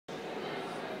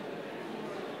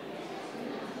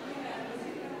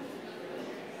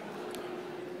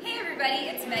everybody,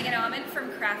 it's Megan Auman from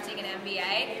Crafting an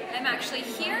MBA. I'm actually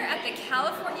here at the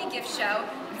California Gift Show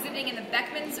exhibiting in the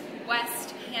Beckman's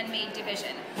West Handmade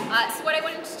Division. So what I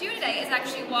wanted to do today is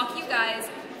actually walk you guys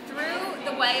through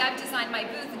the way I've designed my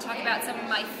booth and talk about some of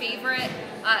my favorite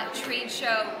trade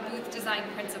show booth design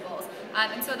principles.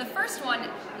 And so the first one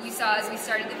you saw as we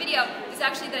started the video is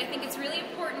actually that I think it's really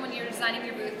important when you're designing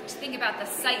your booth to think about the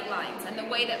sight lines and the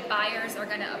way that buyers are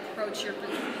going to approach your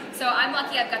booth. So I'm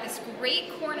lucky I've got this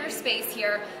great corner space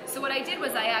here. So what I did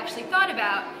was I actually thought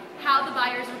about how the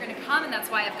buyers were going to come, and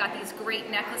that's why I've got these great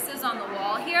necklaces on the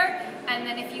wall here. And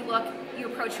then if you look, you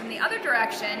approach from the other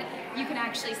direction, you can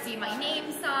actually see my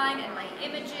name sign and my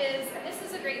images. And this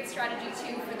is a great strategy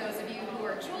too for those of you who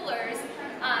are jewelers,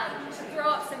 to throw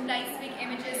up some nice big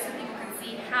images so people can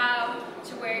see how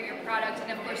to wear your product.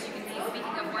 And of course you can see,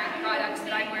 speaking of wearing products,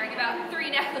 that I'm wearing about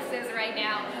 3 necklaces right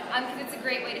now, because it's a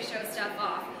great way to show stuff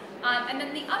off. And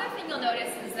then the other thing you'll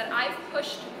notice is that I've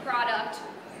pushed product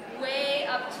way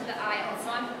up to the aisle,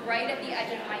 so I'm right at the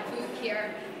edge of my booth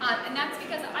here, and that's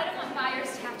because I don't want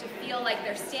buyers to have to feel like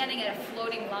they're standing at a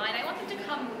floating line. I want them to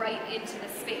come right into the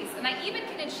space, and I even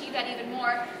can achieve that even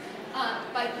more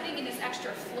by putting in this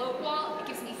extra float wall. It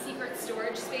gives me secret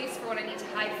storage space for what I need to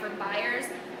hide from buyers,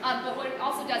 but what it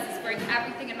also does is bring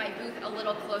everything in my booth a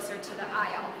little closer to the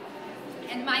aisle.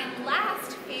 And my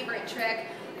last favorite trick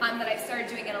that I've started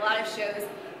doing at a lot of shows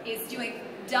is doing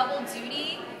double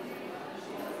duty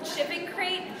shipping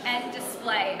crate and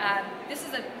display. This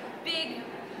is a big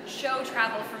show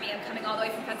travel for me. I'm coming all the way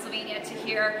from Pennsylvania to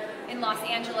here in Los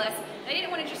Angeles, and I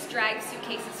didn't want to just drag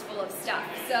suitcases full of stuff.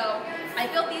 So I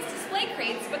built these display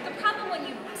crates, but the problem when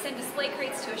you send display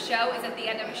crates to a show is at the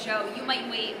end of a show, you might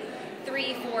wait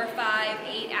 3, 4, 5,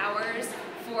 8 hours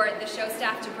for the show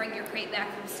staff to bring your crate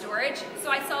back from storage.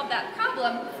 So I solved that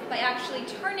problem by actually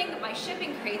turning my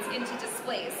shipping crates into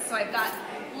displays. So I've got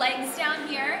legs down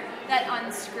here that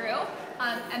unscrew,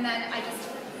 and then I just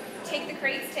take the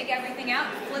crates, take everything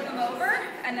out, flip them over,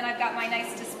 and then I've got my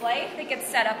nice display that gets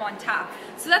set up on top.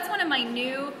 So that's one of my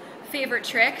new favorite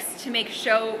tricks to make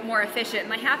show more efficient.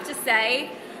 And I have to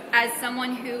say, as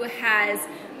someone who has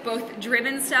both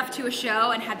driven stuff to a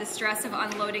show and had the stress of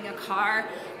unloading a car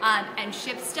and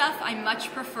ship stuff, I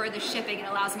much prefer the shipping. It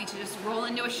allows me to just roll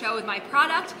into a show with my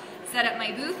product, set up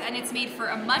my booth, and it's made for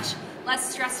a much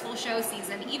less stressful show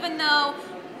season. Even though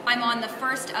I'm on the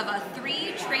first of a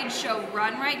 3 trade show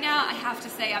run right now, I have to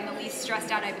say I'm the least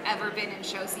stressed out I've ever been in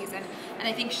show season, and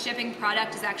I think shipping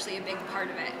product is actually a big part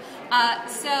of it.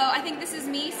 So I think this is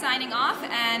me signing off,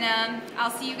 and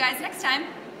I'll see you guys next time.